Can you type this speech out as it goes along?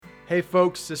Hey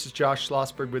folks, this is Josh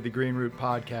Schlossberg with the Green Root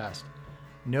Podcast.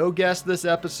 No guest this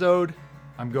episode,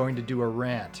 I'm going to do a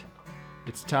rant.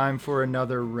 It's time for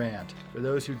another rant. For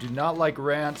those who do not like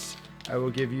rants, I will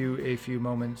give you a few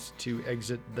moments to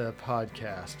exit the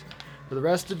podcast. For the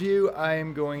rest of you, I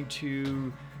am going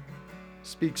to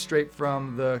speak straight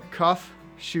from the cuff,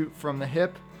 shoot from the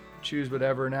hip, choose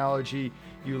whatever analogy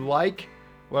you like.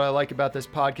 What I like about this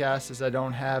podcast is I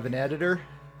don't have an editor,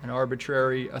 an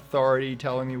arbitrary authority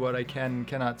telling me what I can and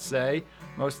cannot say.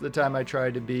 Most of the time I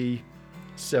try to be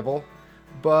civil,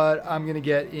 but I'm going to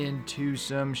get into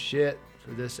some shit for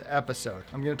this episode.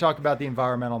 I'm going to talk about the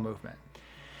environmental movement.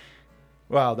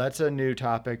 Wow, that's a new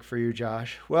topic for you,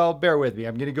 Josh. Well, bear with me.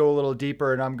 I'm going to go a little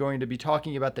deeper, and I'm going to be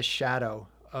talking about the shadow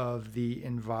of the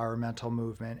environmental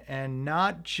movement, and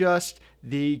not just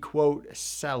the, quote,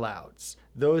 sellouts,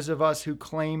 those of us who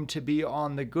claim to be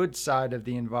on the good side of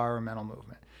the environmental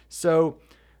movement. So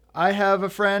I have a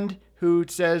friend who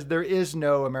says there is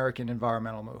no American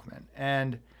environmental movement,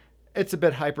 and it's a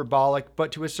bit hyperbolic,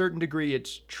 but to a certain degree,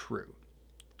 it's true.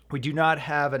 We do not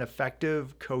have an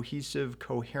effective, cohesive,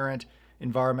 coherent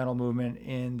environmental movement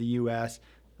in the U.S.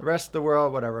 The rest of the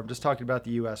world, whatever. I'm just talking about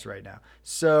the U.S. right now.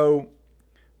 So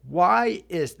why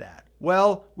is that?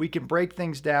 Well, we can break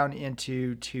things down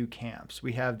into two camps.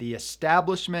 We have the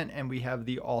establishment and we have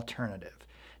the alternative.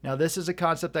 Now, this is a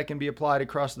concept that can be applied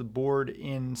across the board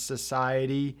in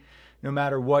society, no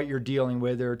matter what you're dealing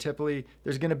with.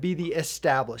 There's going to be the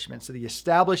establishment. So the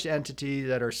established entities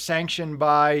that are sanctioned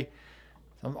by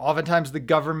oftentimes the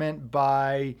government,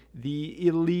 by the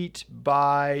elite,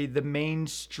 by the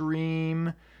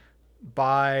mainstream,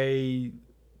 by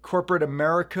corporate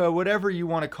America, whatever you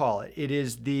want to call it. It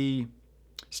is the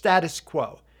status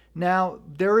quo. Now,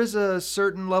 there is a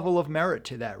certain level of merit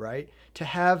to that, right? To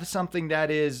have something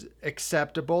that is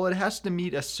acceptable, it has to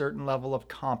meet a certain level of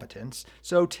competence.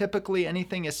 So typically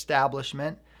anything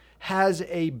establishment has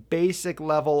a basic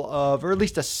level of, or at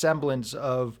least a semblance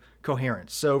of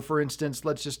coherence. So for instance,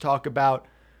 let's just talk about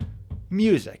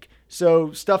music.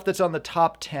 So stuff that's on the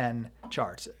top 10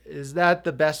 charts. Is that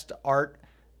the best art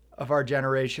of our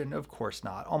generation? Of course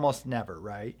not. Almost never,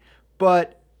 right?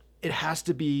 But it has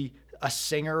to be a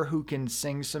singer who can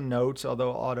sing some notes,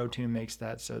 although auto-tune makes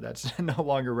that so that's no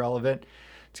longer relevant.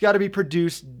 It's got to be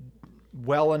produced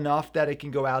well enough that it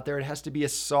can go out there. It has to be a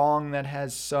song that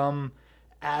has some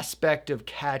aspect of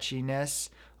catchiness,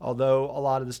 although a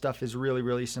lot of the stuff is really,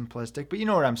 really simplistic. But you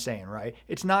know what I'm saying, right?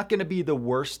 It's not going to be the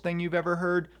worst thing you've ever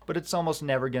heard, but it's almost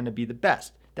never going to be the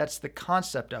best. That's the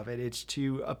concept of it. It's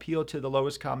to appeal to the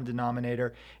lowest common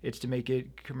denominator. It's to make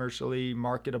it commercially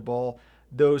marketable,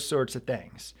 those sorts of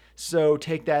things. So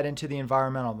take that into the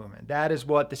environmental movement. That is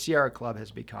what the Sierra Club has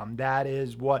become. That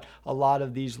is what a lot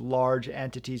of these large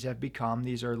entities have become.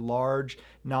 These are large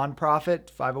nonprofit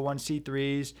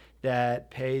 501c3s that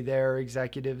pay their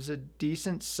executives a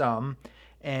decent sum,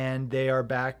 and they are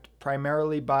backed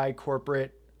primarily by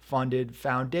corporate funded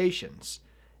foundations.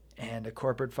 And a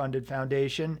corporate funded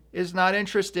foundation is not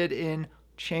interested in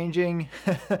changing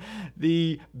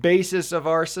the basis of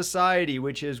our society,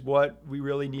 which is what we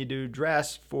really need to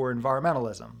address for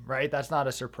environmentalism, right? That's not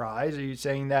a surprise. Are you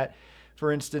saying that,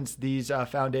 for instance, these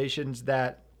foundations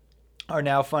that are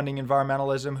now funding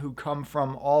environmentalism who come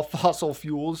from all fossil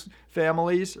fuels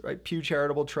families, right? Pew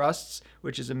Charitable Trusts,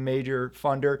 which is a major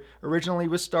funder, originally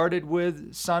was started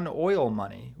with Sun Oil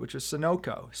money, which was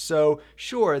Sunoco. So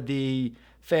sure, the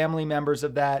family members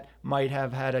of that might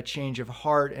have had a change of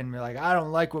heart and be like, I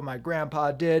don't like what my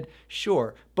grandpa did.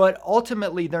 Sure. But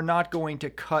ultimately, they're not going to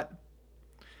cut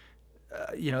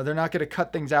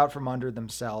things out from under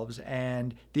themselves.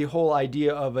 And the whole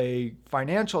idea of a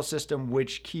financial system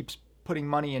which keeps putting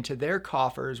money into their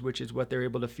coffers, which is what they're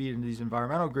able to feed into these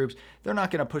environmental groups, they're not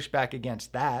going to push back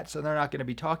against that. So they're not going to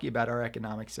be talking about our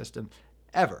economic system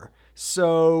ever.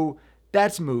 So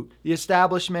that's moot. The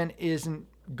establishment isn't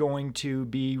going to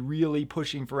be really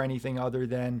pushing for anything other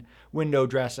than window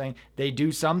dressing. They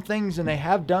do some things and they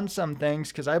have done some things,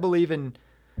 because I believe in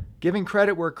giving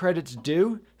credit where credit's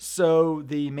due. So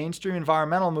the mainstream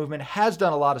environmental movement has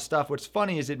done a lot of stuff. What's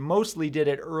funny is it mostly did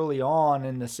it early on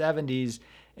in the 70s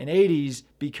and 80s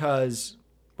because,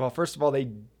 well, first of all,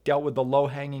 they dealt with the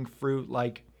low-hanging fruit,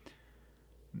 like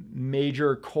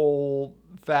major coal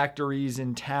factories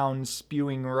in towns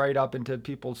spewing right up into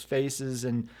people's faces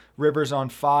and rivers on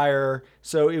fire.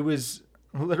 So it was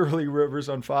literally rivers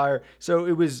on fire. So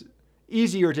it was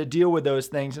easier to deal with those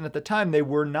things. And at the time, they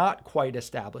were not quite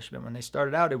establishment. When they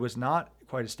started out, it was not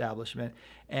quite establishment.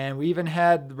 And we even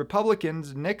had the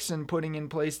Republicans, Nixon, putting in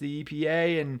place the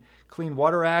EPA and Clean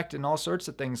Water Act and all sorts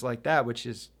of things like that, which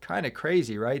is kind of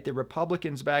crazy, right? The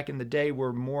Republicans back in the day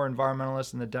were more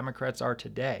environmentalists than the Democrats are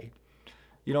today.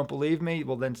 You don't believe me?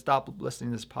 Well, then stop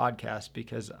listening to this podcast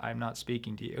because I'm not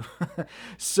speaking to you.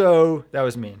 So that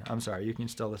was mean. I'm sorry. You can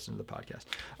still listen to the podcast.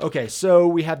 Okay, so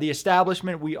we have the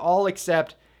establishment. We all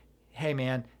accept, hey,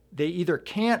 man, they either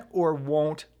can't or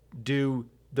won't do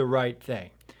the right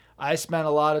thing. I spent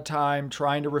a lot of time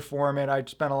trying to reform it. I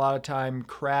spent a lot of time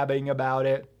crabbing about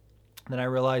it. Then I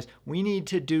realized we need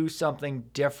to do something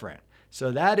different. So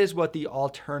that is what the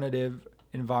alternative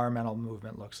environmental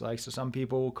movement looks like. So some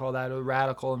people will call that a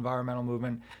radical environmental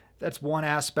movement. That's one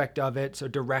aspect of it. So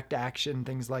direct action,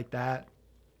 things like that.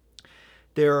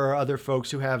 There are other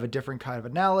folks who have a different kind of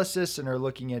analysis and are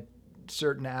looking at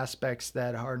certain aspects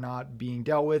that are not being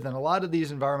dealt with. And a lot of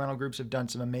these environmental groups have done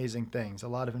some amazing things. A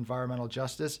lot of environmental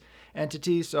justice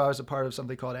entities. So I was a part of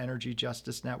something called Energy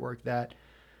Justice Network that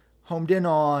homed in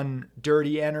on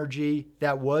dirty energy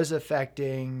that was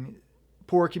affecting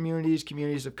poor communities,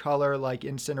 communities of color, like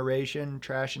incineration,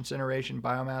 trash incineration,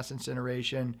 biomass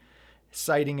incineration,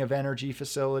 siting of energy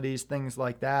facilities, things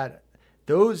like that.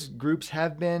 Those groups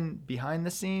have been behind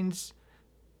the scenes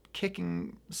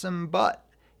kicking some butt.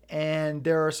 And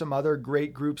there are some other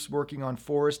great groups working on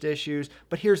forest issues.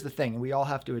 But here's the thing, and we all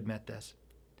have to admit this.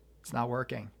 It's not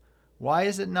working. Why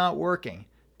is it not working?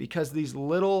 Because these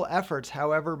little efforts,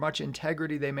 however much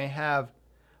integrity they may have,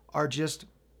 are just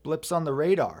blips on the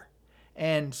radar.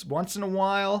 And once in a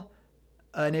while,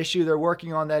 an issue they're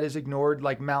working on that is ignored,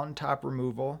 like mountaintop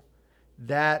removal.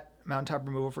 That mountaintop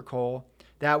removal for coal,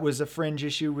 that was a fringe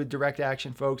issue with direct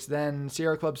action folks. Then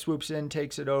Sierra Club swoops in,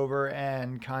 takes it over,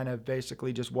 and kind of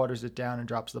basically just waters it down and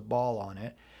drops the ball on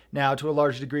it. Now, to a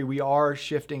large degree, we are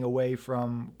shifting away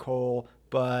from coal,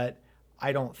 but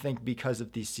I don't think because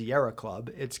of the Sierra Club.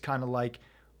 It's kind of like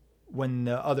when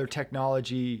the other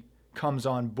technology comes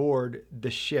on board,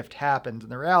 the shift happens.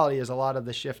 And the reality is a lot of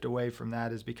the shift away from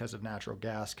that is because of natural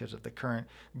gas, because of the current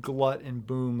glut and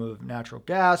boom of natural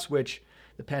gas, which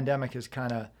the pandemic has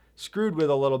kind of screwed with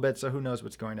a little bit. So who knows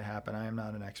what's going to happen? I am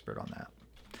not an expert on that.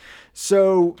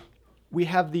 So we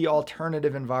have the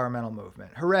alternative environmental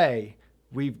movement. Hooray.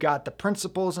 We've got the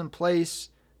principles in place.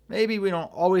 Maybe we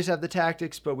don't always have the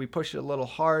tactics, but we push it a little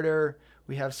harder.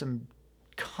 We have some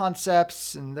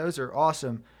concepts, and those are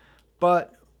awesome.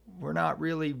 But we're not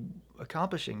really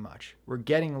accomplishing much. We're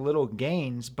getting little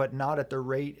gains, but not at the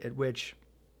rate at which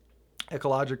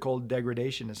ecological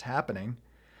degradation is happening.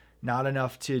 Not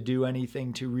enough to do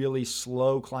anything to really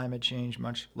slow climate change,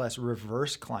 much less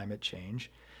reverse climate change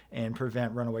and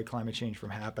prevent runaway climate change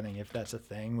from happening, if that's a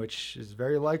thing, which is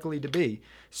very likely to be.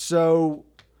 So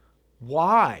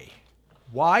why?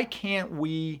 Why can't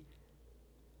we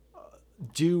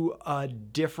do a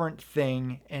different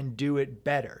thing and do it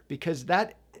better? Because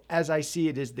that, as I see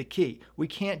it, is the key. We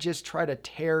can't just try to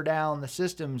tear down the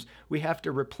systems. We have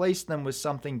to replace them with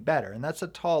something better. And that's a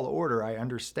tall order, I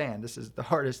understand. This is the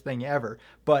hardest thing ever.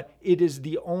 But it is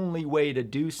the only way to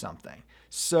do something.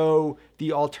 So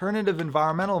the alternative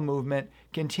environmental movement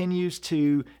continues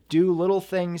to do little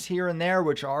things here and there,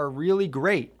 which are really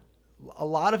great. A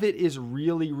lot of it is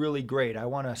really, really great. I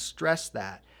want to stress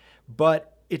that.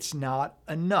 But it's not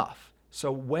enough.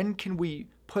 So when can we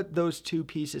put those two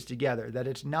pieces together? That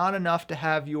it's not enough to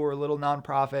have your little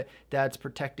nonprofit that's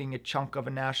protecting a chunk of a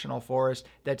national forest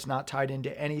that's not tied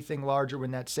into anything larger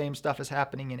when that same stuff is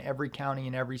happening in every county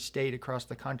in every state across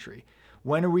the country.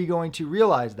 When are we going to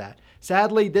realize that?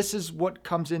 Sadly, this is what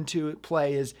comes into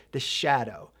play is the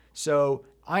shadow. So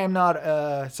I am not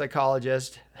a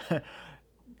psychologist,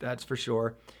 that's for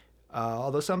sure.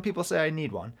 Although some people say I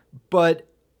need one. But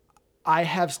I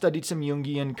have studied some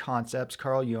Jungian concepts,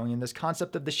 Carl Jung, and this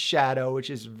concept of the shadow, which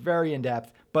is very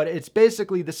in-depth, but it's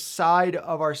basically the side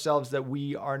of ourselves that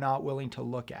we are not willing to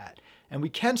look at. And we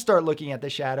can start looking at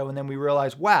the shadow, and then we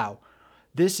realize, wow,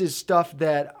 this is stuff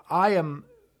that I am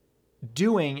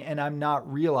doing and I'm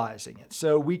not realizing it.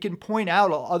 So we can point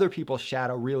out other people's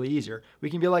shadow really easier. We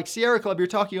can be like, Sierra Club, you're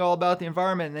talking all about the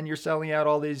environment, and then you're selling out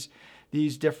all these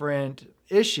different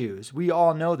issues. We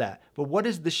all know that. But what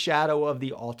is the shadow of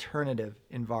the alternative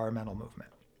environmental movement?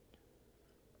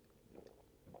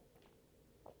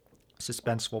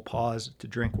 Suspenseful pause to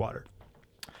drink water.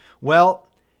 Well,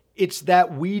 it's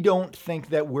that we don't think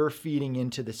that we're feeding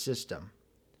into the system.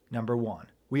 Number one,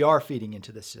 we are feeding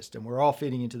into the system. We're all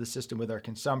feeding into the system with our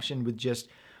consumption, with just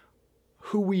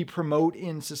who we promote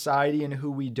in society and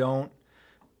who we don't.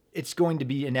 it's going to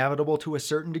be inevitable to a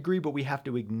certain degree, but we have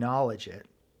to acknowledge it.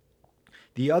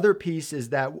 The other piece is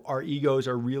that our egos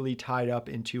are really tied up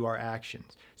into our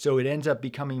actions. So it ends up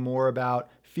becoming more about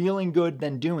feeling good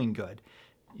than doing good.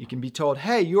 You can be told,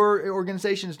 hey, your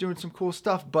organization is doing some cool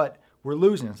stuff, but we're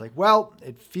losing. It's like, well,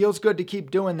 it feels good to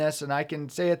keep doing this, and I can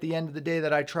say at the end of the day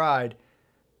that I tried.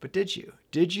 But did you?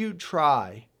 Did you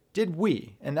try? Did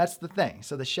we? And that's the thing.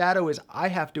 So the shadow is, I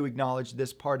have to acknowledge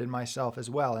this part in myself as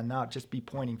well and not just be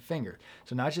pointing fingers.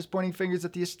 So not just pointing fingers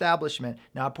at the establishment,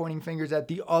 not pointing fingers at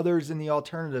the others in the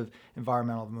alternative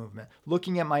environmental movement,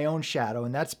 looking at my own shadow.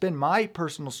 And that's been my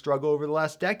personal struggle over the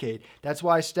last decade. That's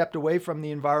why I stepped away from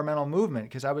the environmental movement,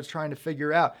 because I was trying to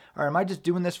figure out, all right, am I just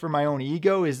doing this for my own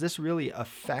ego? Is this really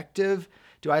effective?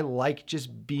 Do I like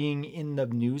just being in the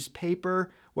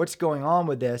newspaper? What's going on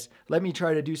with this? Let me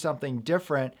try to do something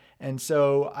different. And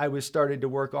so I was started to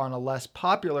work on a less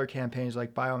popular campaigns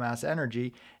like biomass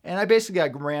energy. And I basically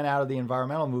ran out of the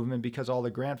environmental movement because all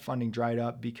the grant funding dried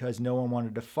up because no one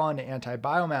wanted to fund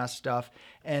anti-biomass stuff.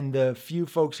 And the few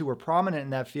folks who were prominent in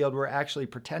that field were actually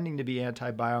pretending to be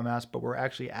anti-biomass, but were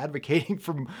actually advocating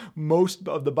for most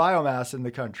of the biomass in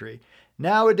the country.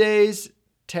 Nowadays,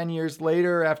 10 years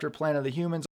later, after Planet of the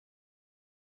Humans,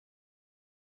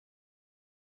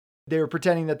 they were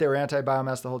pretending that they were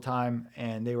anti-biomass the whole time,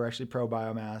 and they were actually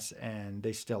pro-biomass, and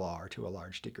they still are to a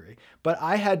large degree. But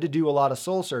I had to do a lot of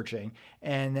soul searching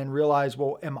and then realize,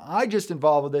 well, am I just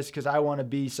involved with this because I want to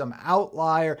be some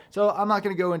outlier? So I'm not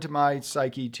going to go into my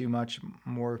psyche too much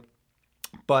more,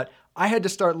 but I had to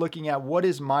start looking at what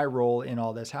is my role in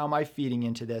all this? How am I feeding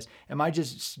into this? Am I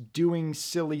just doing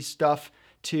silly stuff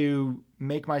to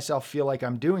make myself feel like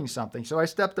I'm doing something? So I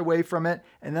stepped away from it,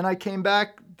 and then I came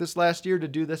back this last year to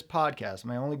do this podcast.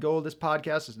 My only goal of this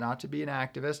podcast is not to be an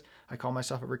activist. I call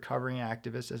myself a recovering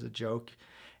activist as a joke,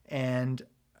 and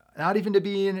not even to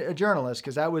be a journalist,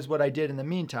 because that was what I did in the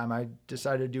meantime. I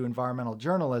decided to do environmental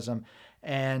journalism,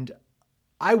 and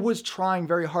I was trying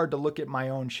very hard to look at my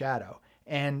own shadow.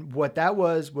 And what that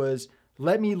was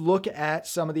let me look at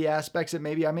some of the aspects that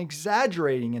maybe I'm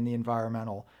exaggerating in the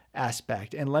environmental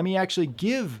aspect, and let me actually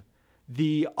give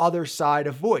the other side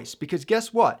a voice. Because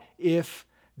guess what? If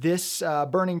this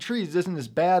burning trees isn't as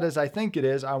bad as I think it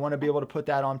is, I want to be able to put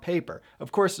that on paper.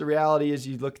 Of course, the reality is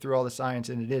you look through all the science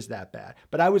and it is that bad.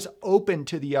 But I was open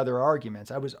to the other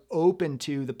arguments. I was open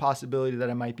to the possibility that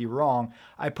I might be wrong.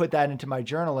 I put that into my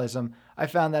journalism. I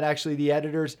found that actually the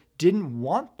editors didn't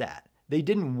want that. They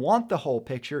didn't want the whole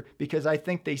picture because I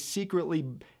think they secretly,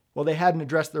 well, they hadn't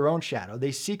addressed their own shadow.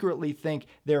 They secretly think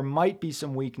there might be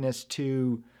some weakness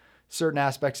to certain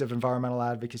aspects of environmental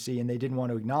advocacy, and they didn't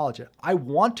want to acknowledge it. I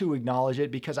want to acknowledge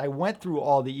it because I went through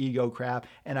all the ego crap,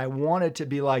 and I wanted to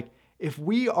be like, if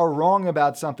we are wrong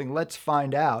about something, let's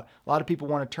find out. A lot of people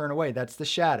want to turn away. That's the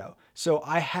shadow. So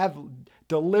I have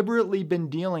deliberately been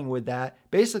dealing with that,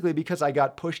 basically because I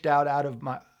got pushed out of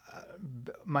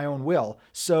my own will.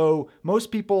 So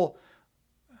most people,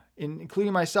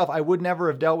 including myself, I would never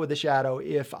have dealt with the shadow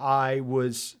if I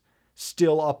was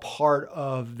still a part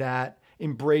of that,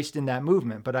 embraced in that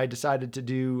movement. But I decided to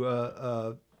do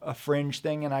a fringe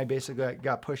thing, and I basically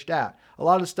got pushed out. A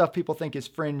lot of the stuff people think is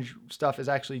fringe stuff is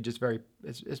actually just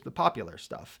it's the popular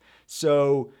stuff.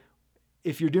 So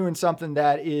if you're doing something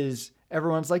that is,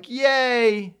 everyone's like,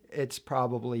 yay, it's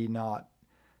probably not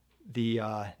the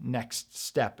next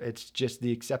step. It's just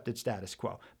the accepted status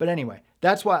quo. But anyway,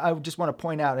 that's why I just want to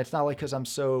point out, it's not like because I'm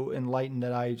so enlightened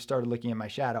that I started looking at my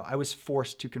shadow. I was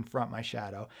forced to confront my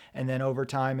shadow. And then over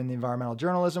time in the environmental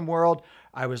journalism world,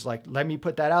 I was like, let me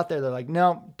put that out there. They're like,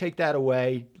 no, take that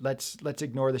away. Let's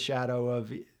ignore the shadow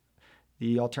of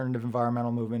the alternative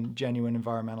environmental movement, genuine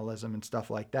environmentalism and stuff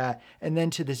like that. And then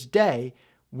to this day,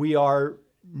 we are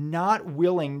not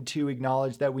willing to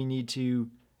acknowledge that we need to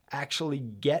actually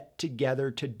get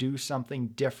together to do something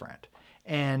different.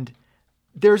 And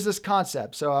there's this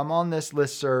concept. So I'm on this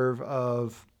listserv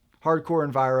of hardcore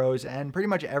enviros, and pretty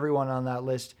much everyone on that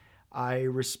list I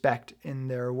respect in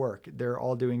their work. They're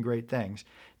all doing great things.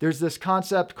 There's this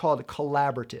concept called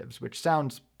collaboratives, which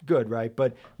sounds good, right?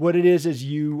 But what it is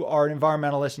you are an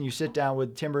environmentalist and you sit down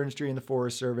with timber industry and the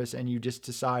Forest Service and you just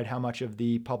decide how much of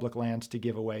the public lands to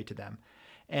give away to them.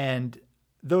 And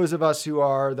those of us who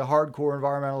are the hardcore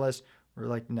environmentalists, we're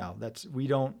like, no,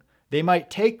 they might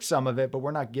take some of it, but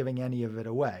we're not giving any of it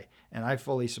away. And I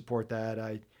fully support that.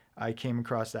 I came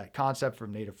across that concept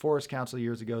from Native Forest Council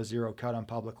years ago, zero cut on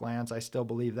public lands. I still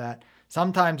believe that.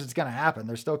 Sometimes it's going to happen.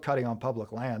 They're still cutting on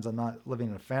public lands. I'm not living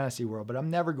in a fantasy world, but I'm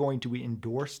never going to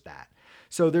endorse that.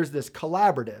 So there's this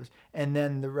collaborative, and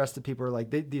then the rest of the people are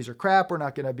like, these are crap. We're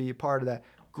not going to be a part of that.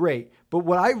 Great. But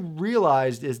what I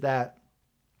realized is that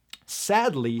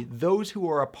sadly, those who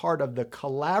are a part of the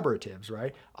collaboratives,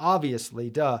 right? Obviously,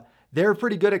 they're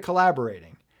pretty good at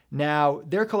collaborating. Now,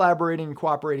 they're collaborating and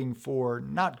cooperating for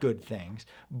not good things,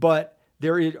 but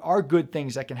there are good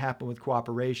things that can happen with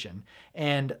cooperation.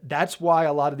 And that's why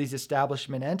a lot of these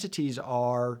establishment entities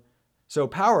are so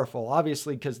powerful,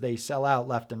 obviously, because they sell out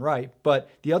left and right. But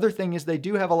the other thing is they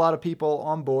do have a lot of people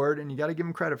on board, and you got to give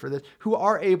them credit for this, who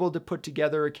are able to put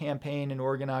together a campaign and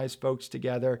organize folks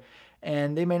together.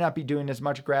 And they may not be doing as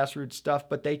much grassroots stuff,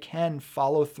 but they can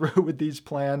follow through with these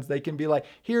plans. They can be like,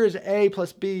 here is A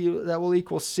plus B that will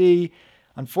equal C.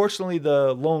 Unfortunately,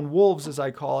 the lone wolves, as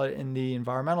I call it, in the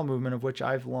environmental movement, of which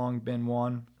I've long been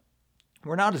one,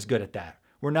 we're not as good at that.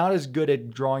 We're not as good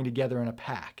at drawing together in a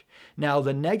pack. Now,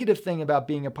 the negative thing about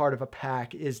being a part of a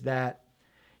pack is that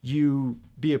you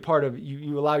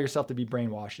allow yourself to be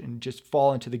brainwashed and just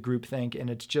fall into the groupthink, and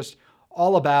it's just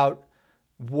all about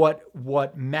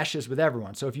what meshes with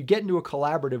everyone. So if you get into a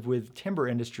collaborative with timber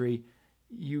industry,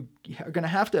 you are going to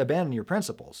have to abandon your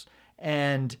principles.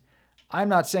 And I'm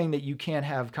not saying that you can't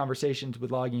have conversations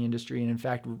with logging industry and, in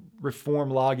fact, reform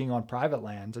logging on private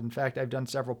lands. In fact, I've done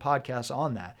several podcasts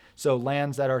on that. So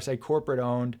lands that are, say, corporate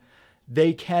owned,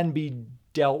 they can be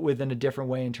dealt with in a different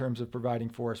way in terms of providing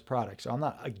forest products. So I'm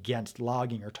not against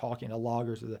logging or talking to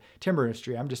loggers of the timber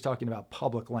industry. I'm just talking about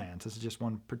public lands. This is just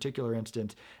one particular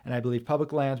instance. And I believe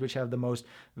public lands, which have the most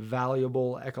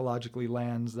valuable ecologically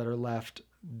lands that are left,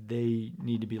 they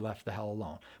need to be left the hell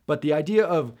alone. But the idea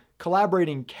of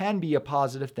collaborating can be a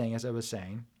positive thing, as I was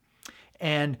saying.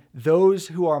 And those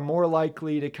who are more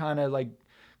likely to kind of like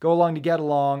go along to get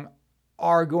along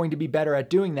are going to be better at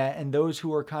doing that. And those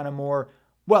who are kind of more,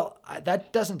 well,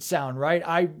 that doesn't sound right,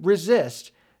 I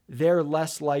resist, they're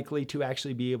less likely to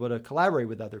actually be able to collaborate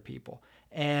with other people.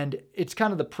 And it's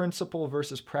kind of the principle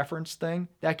versus preference thing.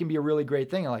 That can be a really great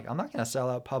thing. Like, I'm not going to sell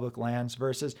out public lands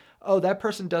versus, oh, that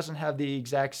person doesn't have the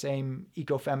exact same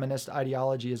ecofeminist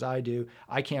ideology as I do.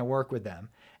 I can't work with them.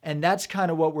 And that's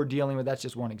kind of what we're dealing with. That's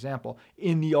just one example.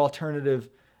 In the alternative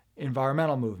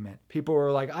environmental movement, people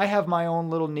were like, I have my own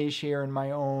little niche here and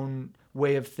my own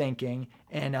way of thinking.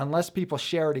 And unless people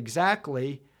share it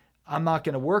exactly, I'm not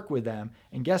going to work with them.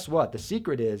 And guess what? The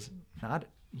secret is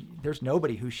there's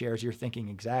nobody who shares your thinking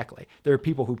exactly. There are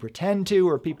people who pretend to,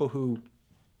 or people who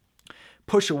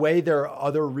push away their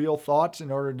other real thoughts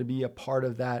in order to be a part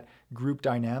of that group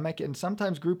dynamic. And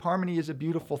sometimes group harmony is a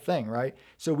beautiful thing, right?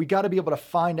 So we got to be able to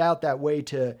find out that way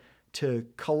to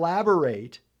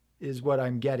collaborate, is what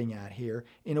I'm getting at here,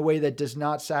 in a way that does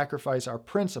not sacrifice our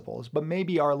principles, but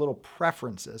maybe our little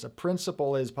preferences. A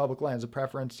principle is public lands. A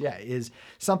preference, is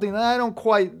something that I don't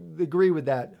quite agree with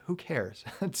that. Who cares?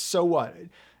 So what?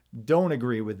 Don't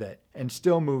agree with it and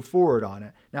still move forward on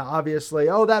it. Now, obviously,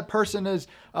 that person is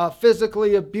a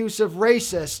physically abusive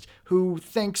racist who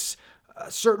thinks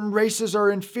certain races are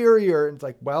inferior. And it's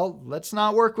like, well, let's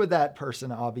not work with that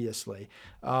person, obviously.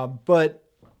 But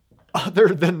other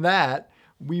than that,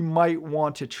 we might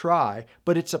want to try,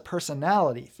 but it's a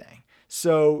personality thing.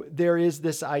 So there is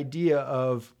this idea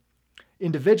of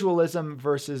individualism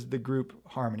versus the group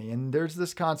harmony. And there's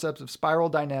this concept of spiral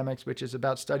dynamics, which is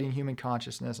about studying human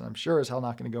consciousness. And I'm sure as hell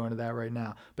not going to go into that right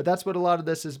now, but that's what a lot of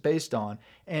this is based on.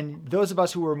 And those of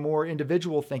us who are more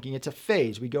individual thinking, it's a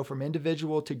phase. We go from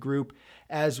individual to group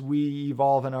as we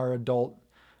evolve in our adult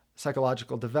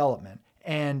psychological development.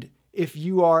 And if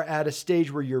you are at a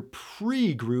stage where you're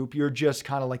pre-group, you're just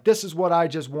kind of like, this is what I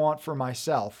just want for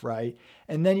myself, right?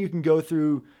 And then you can go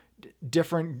through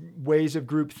different ways of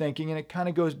group thinking, and it kind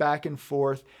of goes back and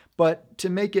forth. But to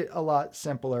make it a lot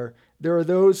simpler, there are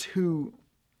those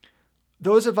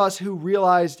of us who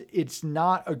realized it's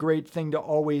not a great thing to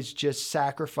always just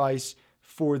sacrifice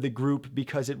for the group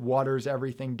because it waters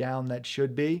everything down that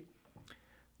should be.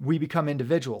 We become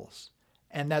individuals.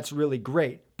 And that's really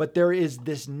great. But there is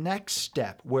this next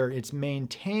step where it's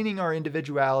maintaining our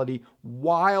individuality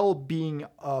while being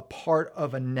a part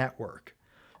of a network.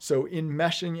 So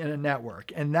enmeshing in a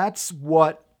network. And that's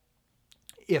what,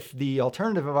 if the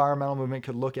alternative environmental movement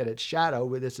could look at its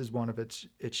shadow, this is one of its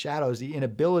shadows, the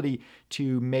inability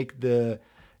to make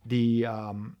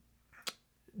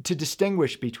to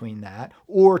distinguish between that,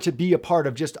 or to be a part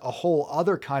of just a whole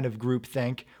other kind of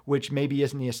groupthink, which maybe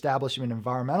isn't the establishment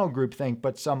environmental groupthink,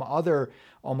 but some other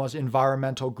almost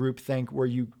environmental groupthink where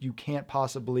you can't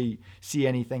possibly see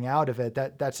anything out of it.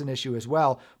 That's an issue as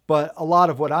well. But a lot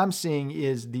of what I'm seeing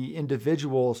is the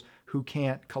individuals who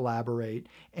can't collaborate.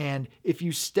 And if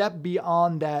you step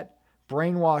beyond that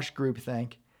brainwashed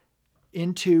groupthink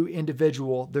into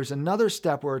individual, there's another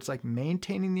step where it's like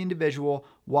maintaining the individual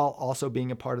while also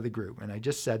being a part of the group. And I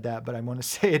just said that, but I want to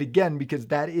say it again because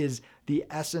that is the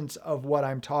essence of what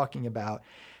I'm talking about.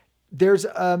 There's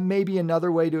maybe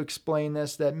another way to explain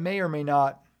this that may or may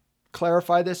not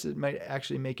clarify this. It might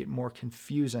actually make it more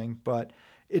confusing, but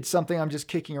it's something I'm just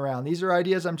kicking around. These are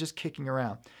ideas I'm just kicking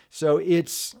around. So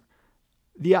it's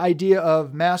the idea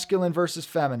of masculine versus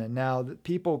feminine. Now,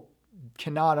 people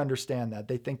cannot understand that.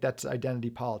 They think that's identity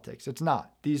politics. It's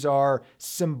not. These are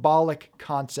symbolic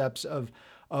concepts of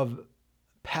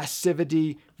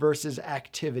passivity versus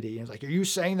activity. And it's like, are you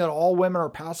saying that all women are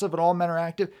passive and all men are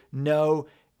active? No.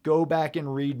 Go back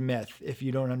and read myth if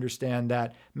you don't understand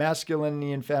that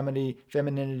masculinity and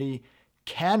femininity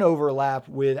can overlap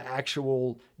with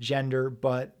actual gender,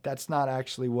 but that's not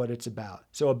actually what it's about.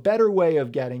 So a better way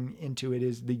of getting into it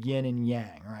is the yin and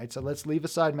yang, right? So let's leave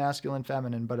aside masculine,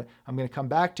 feminine, but I'm going to come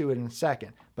back to it in a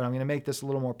second. But I'm going to make this a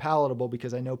little more palatable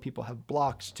because I know people have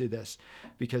blocks to this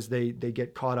because they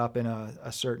get caught up in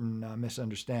a certain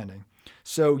misunderstanding.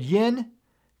 So yin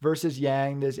versus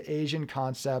yang, this Asian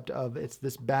concept of it's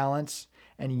this balance,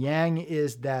 and yang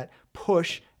is that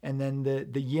push, and then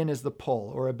the yin is the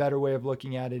pull, or a better way of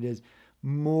looking at it is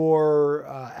more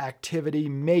activity,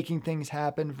 making things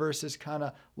happen versus kind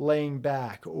of laying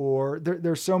back. Or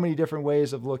there's so many different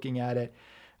ways of looking at it.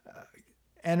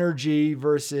 Energy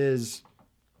versus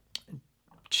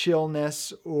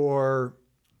chillness, or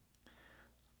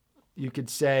you could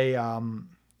say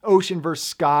ocean versus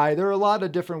sky. There are a lot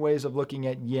of different ways of looking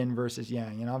at yin versus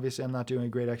yang. And obviously I'm not doing a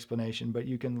great explanation, but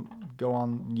you can go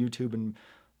on YouTube and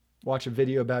watch a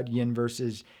video about yin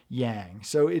versus yang.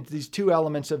 So it's these two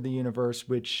elements of the universe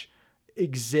which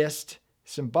exist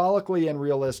symbolically and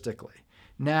realistically.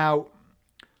 Now,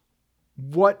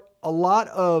 what a lot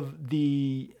of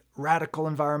the radical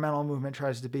environmental movement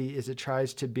tries to be is it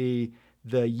tries to be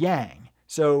the yang.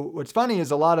 So what's funny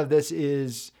is a lot of this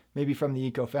is maybe from the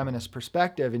ecofeminist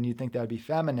perspective, and you think that would be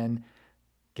feminine.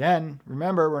 Again,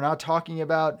 remember, we're not talking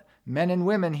about men and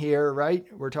women here, right?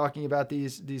 We're talking about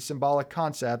these symbolic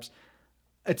concepts.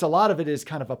 It's a lot of it is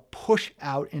kind of a push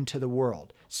out into the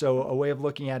world. So a way of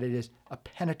looking at it is a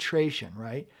penetration,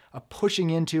 right? A pushing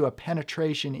into, a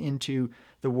penetration into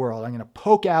the world. I'm going to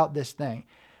poke out this thing.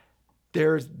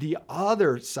 There's the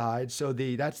other side. So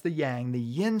that's the yang. The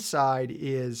yin side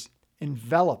is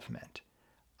envelopment.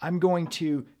 I'm going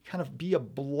to kind of be a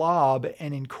blob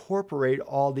and incorporate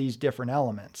all these different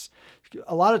elements.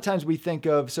 A lot of times we think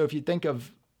of, so if you think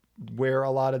of where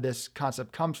a lot of this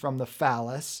concept comes from, the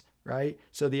phallus, right?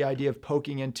 So the idea of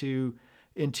poking into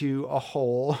a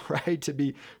hole, right? To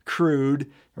be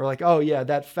crude, we're like, oh yeah,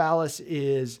 that phallus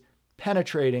is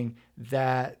penetrating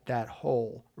that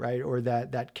hole, right? Or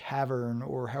that cavern,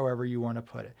 or however you want to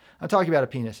put it. I'm talking about a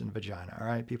penis and vagina, all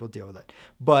right? People deal with it.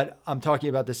 But I'm talking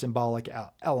about the symbolic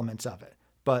elements of it.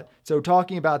 But so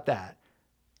talking about that,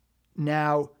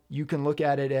 now you can look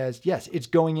at it as, yes, it's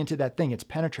going into that thing, it's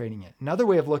penetrating it. Another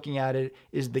way of looking at it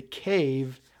is the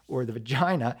cave or the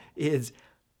vagina is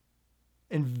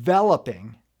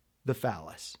enveloping the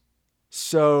phallus.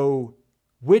 So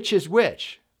which is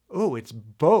which? Oh, it's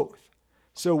both.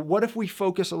 So what if we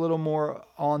focus a little more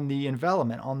on the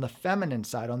envelopment, on the feminine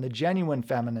side, on the genuine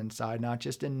feminine side, not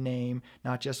just in name,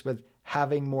 not just with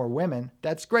having more women?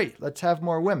 That's great. Let's have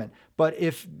more women. But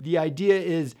if the idea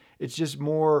is it's just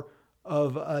more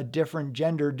of a different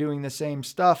gender doing the same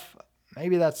stuff,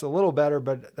 maybe that's a little better,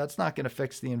 but that's not going to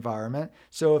fix the environment.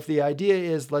 So if the idea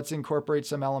is let's incorporate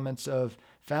some elements of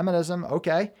feminism,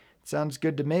 okay, sounds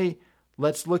good to me.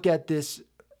 Let's look at this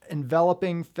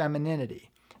enveloping femininity.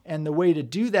 And the way to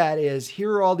do that is,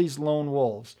 here are all these lone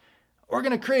wolves. We're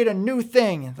going to create a new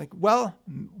thing. It's like, well,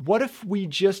 what if we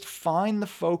just find the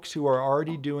folks who are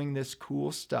already doing this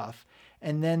cool stuff,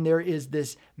 and then there is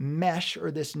this mesh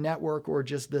or this network or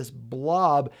just this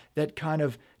blob that kind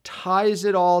of ties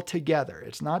it all together.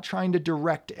 It's not trying to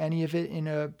direct any of it in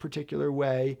a particular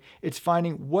way. It's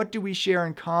finding what do we share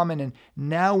in common, and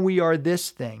now we are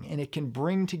this thing. And it can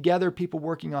bring together people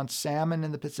working on salmon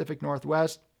in the Pacific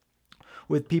Northwest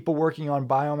with people working on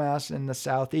biomass in the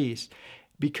Southeast,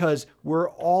 because we're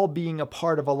all being a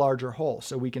part of a larger whole.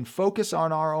 So we can focus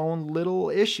on our own little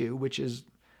issue, which is,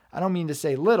 I don't mean to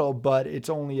say little, but it's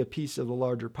only a piece of the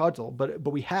larger puzzle. But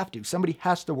we have to. Somebody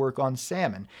has to work on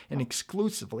salmon, and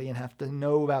exclusively, and have to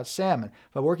know about salmon.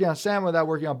 But working on salmon without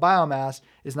working on biomass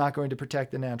is not going to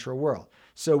protect the natural world.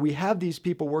 So we have these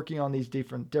people working on these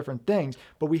different things,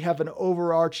 but we have an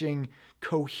overarching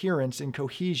coherence and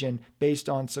cohesion based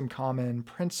on some common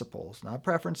principles, not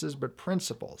preferences, but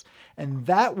principles. And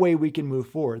that way we can move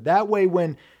forward. That way,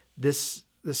 when this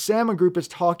the salmon group is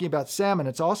talking about salmon,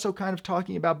 it's also kind of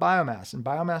talking about biomass, and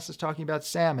biomass is talking about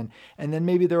salmon. And then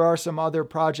maybe there are some other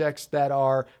projects that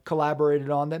are collaborated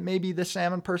on that maybe the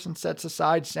salmon person sets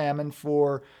aside salmon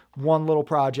for one little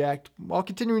project while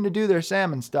continuing to do their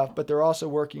salmon stuff, but they're also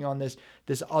working on this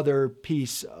other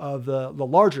piece of the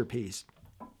larger piece.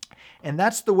 And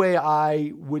that's the way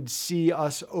I would see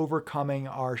us overcoming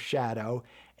our shadow.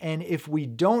 And if we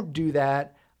don't do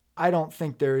that, I don't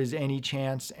think there is any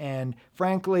chance. And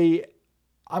frankly,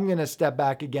 I'm going to step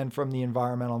back again from the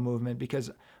environmental movement because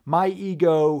my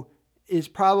ego is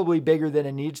probably bigger than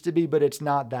it needs to be, but it's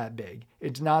not that big.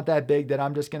 It's not that big that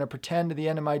I'm just going to pretend to the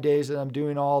end of my days that I'm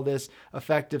doing all this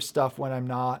effective stuff when I'm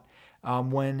not.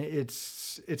 When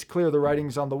it's clear the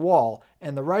writing's on the wall.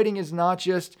 And the writing is not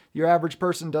just your average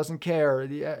person doesn't care.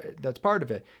 That's part of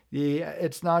it.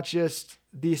 It's not just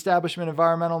the establishment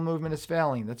environmental movement is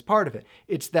failing. That's part of it.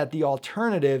 It's that the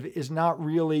alternative is not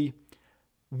really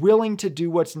willing to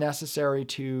do what's necessary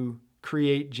to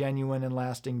create genuine and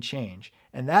lasting change.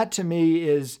 And that to me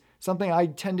is something I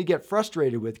tend to get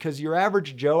frustrated with because your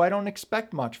average Joe, I don't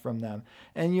expect much from them.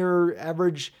 And your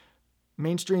average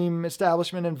mainstream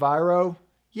establishment enviro,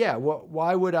 yeah,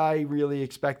 why would I really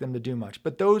expect them to do much?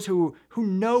 But those who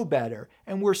know better,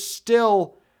 and we're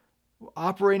still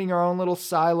operating our own little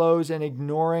silos and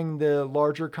ignoring the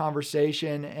larger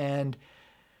conversation, and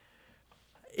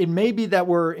it may be that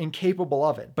we're incapable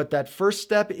of it, but that first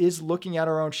step is looking at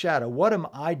our own shadow. What am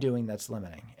I doing that's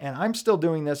limiting? And I'm still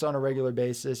doing this on a regular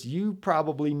basis. You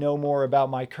probably know more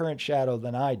about my current shadow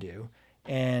than I do.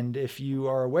 And if you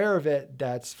are aware of it,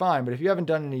 that's fine. But if you haven't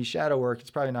done any shadow work, it's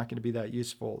probably not going to be that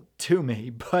useful to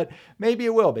me. But maybe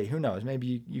it will be. Who knows?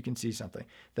 Maybe you can see something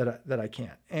that I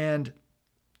can't. And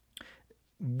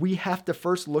we have to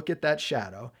first look at that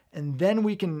shadow, and then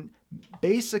we can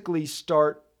basically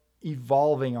start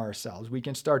evolving ourselves. We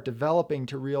can start developing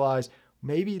to realize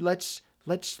maybe let's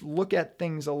look at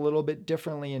things a little bit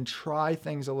differently and try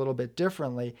things a little bit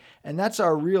differently. And that's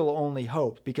our real only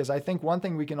hope, because I think one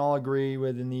thing we can all agree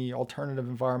with in the alternative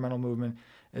environmental movement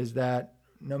is that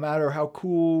no matter how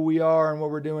cool we are and what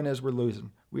we're doing is we're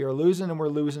losing. We are losing, and we're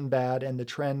losing bad, and the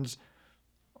trends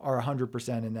are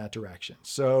 100% in that direction.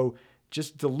 So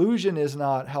just delusion is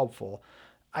not helpful.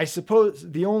 I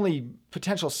suppose the only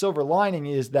potential silver lining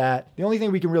is that the only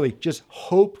thing we can really just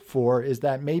hope for is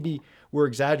that maybe we're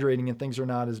exaggerating and things are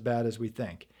not as bad as we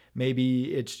think.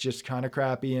 Maybe it's just kind of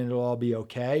crappy and it'll all be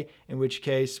okay, in which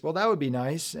case, well, that would be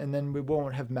nice. And then it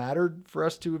won't have mattered for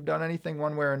us to have done anything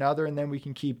one way or another. And then we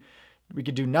can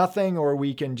do nothing, or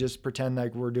we can just pretend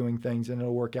like we're doing things and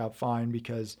it'll work out fine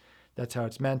because that's how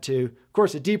it's meant to. Of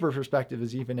course, a deeper perspective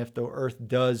is even if the earth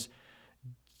does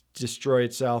destroy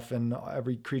itself and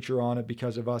every creature on it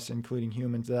because of us, including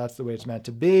humans, that's the way it's meant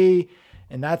to be.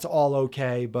 And that's all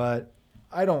okay. But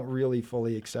I don't really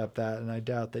fully accept that, and I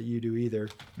doubt that you do either.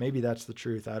 Maybe that's the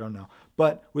truth. I don't know.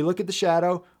 But we look at the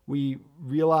shadow, we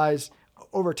realize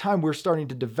over time we're starting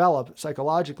to develop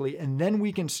psychologically, and then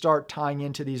we can start tying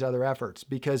into these other efforts.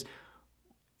 Because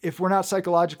if we're not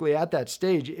psychologically at that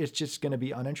stage, it's just going to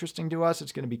be uninteresting to us.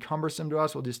 It's going to be cumbersome to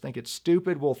us. We'll just think it's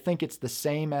stupid. We'll think it's the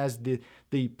same as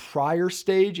the prior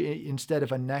stage instead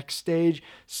of a next stage.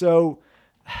 So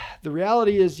the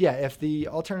reality is, yeah, if the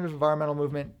alternative environmental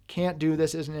movement can't do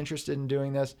this, isn't interested in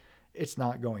doing this, it's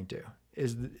not going to.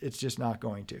 It's just not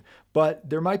going to. But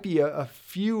there might be a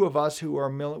few of us who are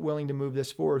willing to move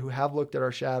this forward, who have looked at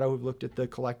our shadow, who've looked at the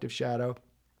collective shadow,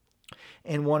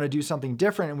 and want to do something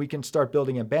different, and we can start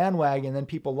building a bandwagon. And then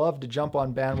people love to jump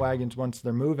on bandwagons once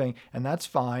they're moving, and that's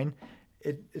fine.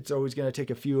 It's always going to take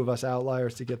a few of us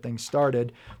outliers to get things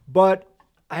started. But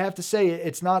I have to say,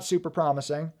 it's not super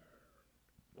promising.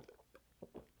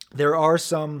 There are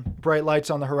some bright lights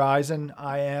on the horizon.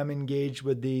 I am engaged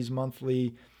with these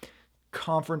monthly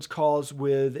conference calls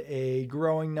with a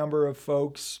growing number of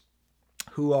folks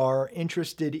who are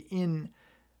interested in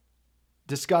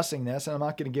discussing this. And I'm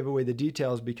not going to give away the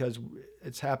details because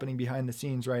it's happening behind the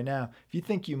scenes right now. If you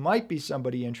think you might be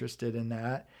somebody interested in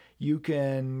that, you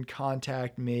can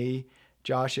contact me,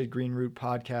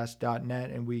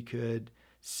 josh@greenrootpodcast.net, and we could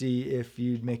see if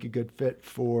you'd make a good fit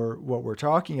for what we're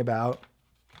talking about.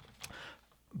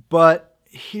 But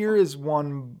here is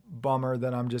one bummer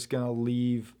that I'm just going to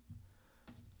leave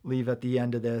at the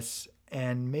end of this.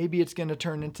 And maybe it's going to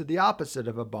turn into the opposite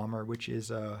of a bummer, which is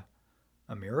a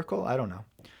miracle. I don't know.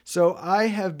 So I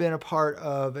have been a part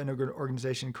of an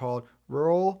organization called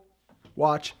Rural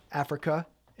Watch Africa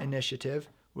Initiative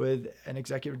with an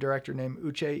executive director named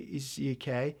Uche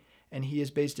Isike, and he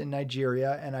is based in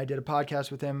Nigeria. And I did a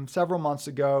podcast with him several months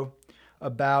ago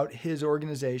about his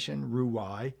organization,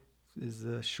 RUWAI, is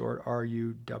the short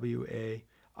RUWA,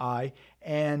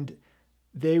 and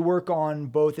they work on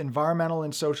both environmental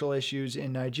and social issues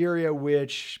in Nigeria,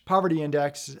 which Poverty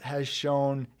Index has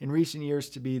shown in recent years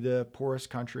to be the poorest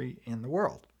country in the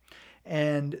world.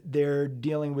 And they're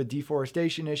dealing with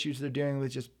deforestation issues. They're dealing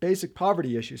with just basic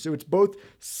poverty issues. So it's both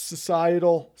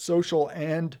societal, social,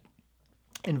 and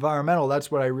environmental. That's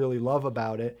what I really love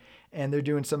about it. And they're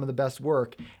doing some of the best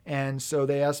work. And so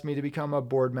they asked me to become a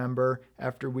board member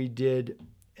after we did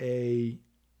a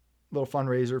little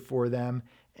fundraiser for them.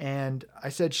 And I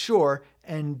said, sure.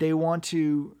 And they want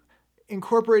to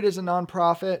incorporate as a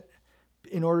nonprofit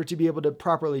in order to be able to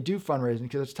properly do fundraising,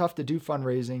 because it's tough to do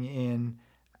fundraising in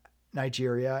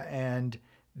Nigeria, and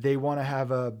they want to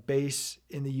have a base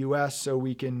in the US so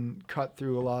we can cut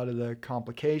through a lot of the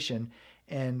complication.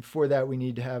 And for that, we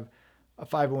need to have a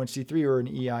 501c3 or an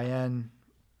EIN.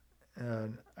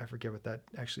 I forget what that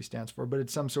actually stands for, but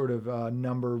it's some sort of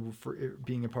number for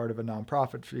being a part of a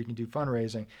nonprofit so you can do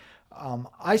fundraising.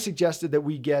 I suggested that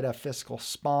we get a fiscal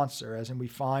sponsor, as in we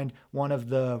find one of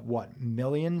the,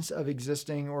 millions of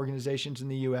existing organizations in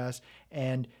the US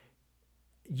and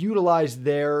utilize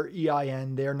their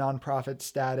EIN, their nonprofit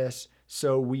status,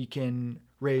 so we can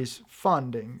raise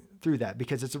funding through that,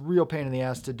 because it's a real pain in the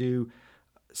ass to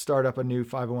start up a new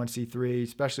 501c3,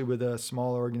 especially with a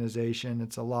small organization.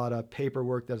 It's a lot of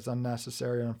paperwork that's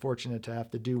unnecessary and unfortunate to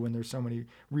have to do when there's so many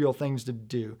real things to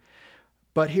do.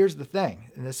 But here's the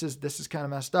thing, and this is kind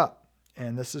of messed up,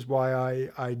 and this is why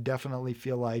I definitely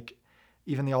feel like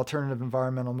even the alternative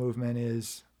environmental movement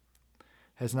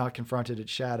has not confronted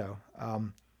its shadow.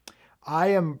 I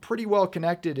am pretty well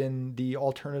connected in the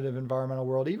alternative environmental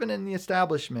world, even in the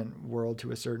establishment world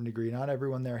to a certain degree. Not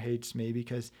everyone there hates me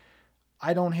because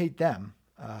I don't hate them.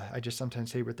 I just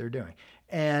sometimes hate what they're doing.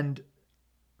 And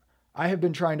I have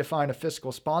been trying to find a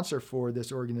fiscal sponsor for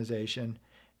this organization,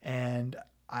 and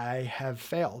I have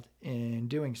failed in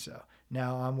doing so.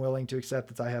 Now I'm willing to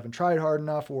accept that I haven't tried hard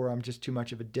enough, or I'm just too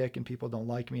much of a dick and people don't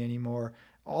like me anymore.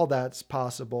 All that's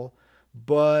possible.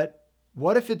 But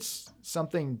what if it's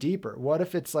something deeper? What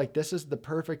if it's like, this is the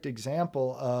perfect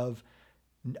example of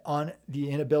on the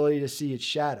inability to see its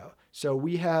shadow? So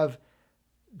we have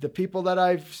the people that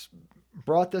I've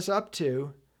brought this up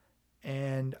to,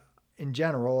 and in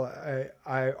general,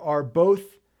 I are both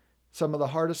some of the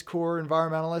hardest core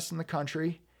environmentalists in the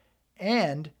country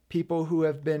and people who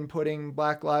have been putting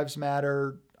Black Lives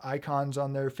Matter icons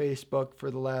on their Facebook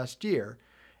for the last year.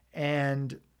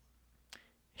 And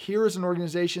here is an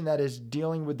organization that is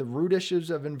dealing with the root issues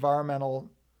of environmental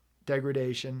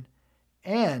degradation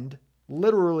and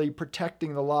literally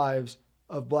protecting the lives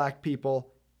of Black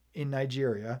people in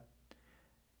Nigeria.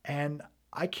 And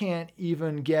I can't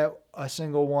even get a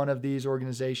single one of these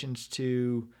organizations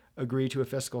to agree to a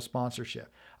fiscal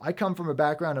sponsorship. I come from a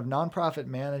background of nonprofit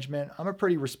management. I'm a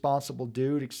pretty responsible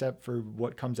dude, except for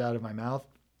what comes out of my mouth.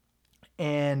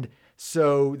 And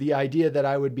so the idea that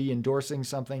I would be endorsing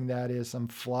something that is some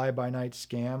fly-by-night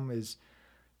scam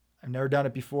I've never done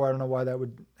it before. I don't know why that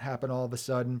would happen all of a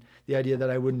sudden. The idea that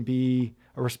I wouldn't be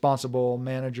a responsible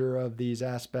manager of these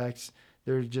aspects,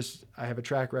 I have a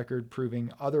track record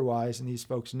proving otherwise, and these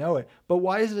folks know it. But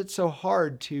why is it so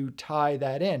hard to tie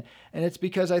that in? And it's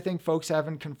because I think folks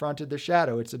haven't confronted their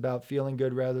shadow. It's about feeling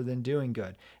good rather than doing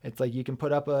good. It's like you can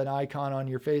put up an icon on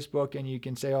your Facebook and you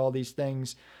can say all these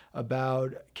things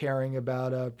about caring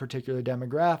about a particular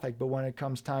demographic, but when it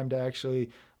comes time to actually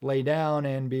lay down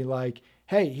and be like,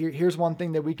 hey, here's one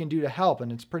thing that we can do to help,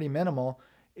 and it's pretty minimal,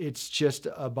 it's just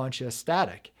a bunch of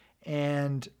static.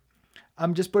 And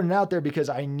I'm just putting it out there because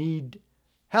I need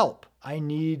help. I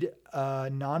need a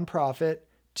nonprofit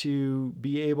to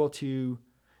be able to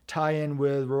tie in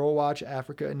with Rural Watch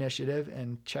Africa Initiative,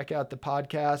 and check out the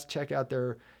podcast, check out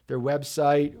their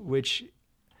website, which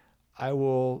I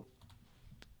will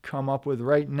come up with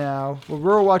right now. Well,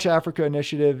 Rural Watch Africa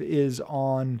Initiative is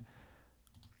on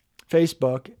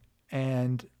Facebook,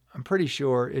 and I'm pretty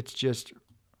sure it's just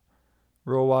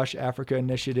Rural Watch Africa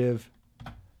Initiative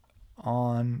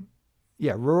on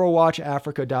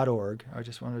ruralwatchafrica.org. I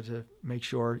just wanted to make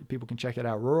sure people can check it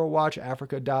out.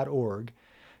 ruralwatchafrica.org.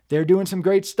 They're doing some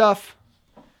great stuff.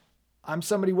 I'm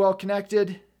somebody well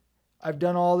connected. I've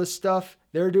done all this stuff.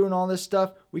 They're doing all this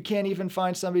stuff. We can't even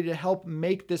find somebody to help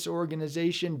make this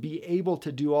organization be able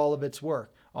to do all of its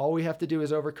work. All we have to do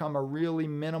is overcome a really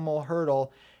minimal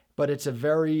hurdle, but it's a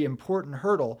very important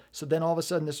hurdle. So then all of a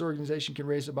sudden this organization can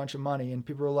raise a bunch of money, and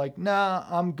people are like, nah,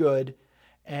 I'm good.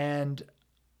 And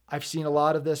I've seen a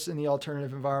lot of this in the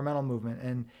alternative environmental movement.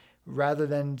 And rather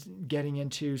than getting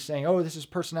into saying, oh, this is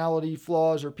personality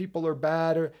flaws or people are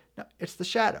bad, no, it's the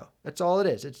shadow. That's all it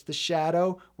is. It's the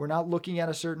shadow. We're not looking at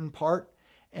a certain part,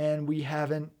 and we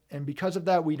haven't And because of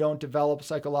that, we don't develop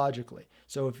psychologically.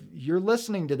 So if you're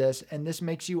listening to this and this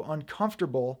makes you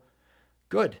uncomfortable,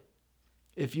 good.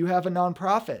 If you have a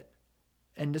nonprofit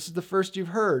and this is the first you've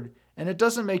heard and it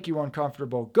doesn't make you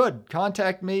uncomfortable, good.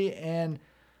 Contact me and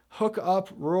hook up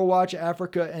Rural Watch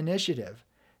Africa Initiative.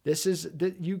 This is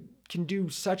that you can do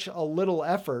such a little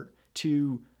effort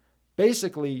to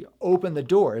basically open the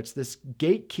door. It's this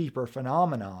gatekeeper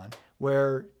phenomenon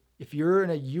where if you're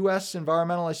a U.S.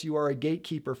 environmentalist, you are a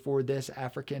gatekeeper for this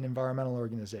African environmental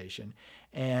organization.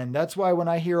 And that's why when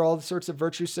I hear all sorts of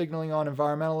virtue signaling on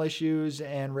environmental issues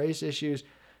and race issues,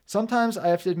 sometimes I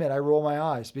have to admit I roll my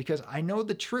eyes because I know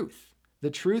the truth. The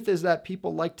truth is that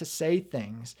people like to say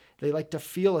things. They like to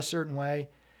feel a certain way.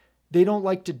 They don't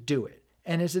like to do it.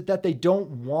 And is it that they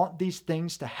don't want these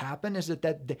things to happen? Is it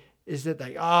that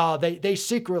they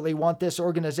secretly want this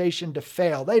organization to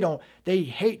fail? They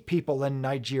hate people in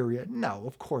Nigeria. No,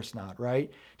 of course not,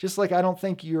 right? Just like I don't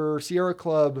think your Sierra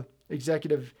Club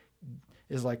executive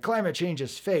is like, climate change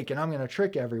is fake and I'm going to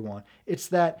trick everyone. It's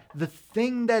that the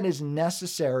thing that is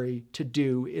necessary to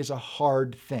do is a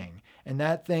hard thing. And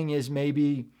that thing is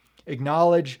maybe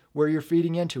acknowledge where you're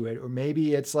feeding into it. Or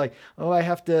maybe it's like, oh, I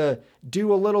have to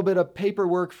do a little bit of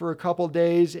paperwork for a couple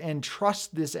days and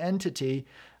trust this entity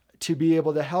to be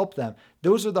able to help them.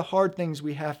 Those are the hard things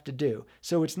we have to do.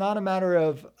 So it's not a matter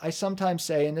of, I sometimes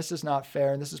say, and this is not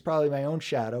fair, and this is probably my own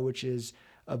shadow, which is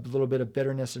a little bit of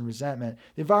bitterness and resentment.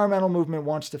 The environmental movement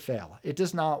wants to fail. It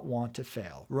does not want to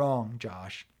fail. Wrong,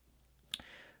 Josh.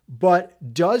 But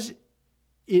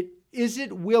is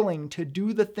it willing to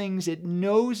do the things it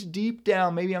knows deep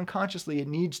down, maybe unconsciously, it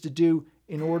needs to do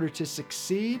in order to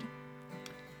succeed?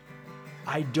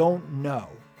 I don't know.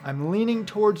 I'm leaning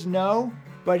towards no,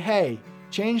 but hey,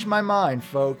 change my mind,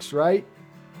 folks, right?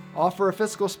 Offer a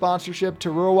fiscal sponsorship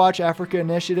to Rural Watch Africa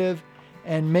Initiative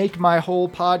and make my whole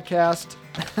podcast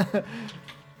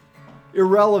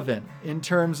irrelevant in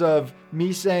terms of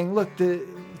me saying, look,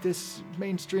 this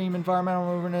mainstream environmental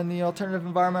movement and the alternative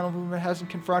environmental movement hasn't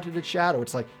confronted its shadow.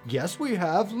 It's like, yes, we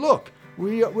have. Look,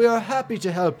 we are happy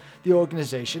to help the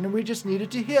organization and we just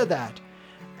needed to hear that.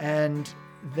 And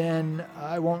then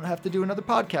I won't have to do another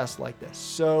podcast like this.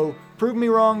 So prove me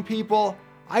wrong, people.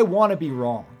 I want to be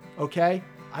wrong, okay?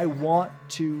 I want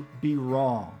to be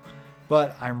wrong,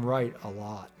 but I'm right a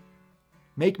lot.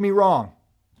 Make me wrong.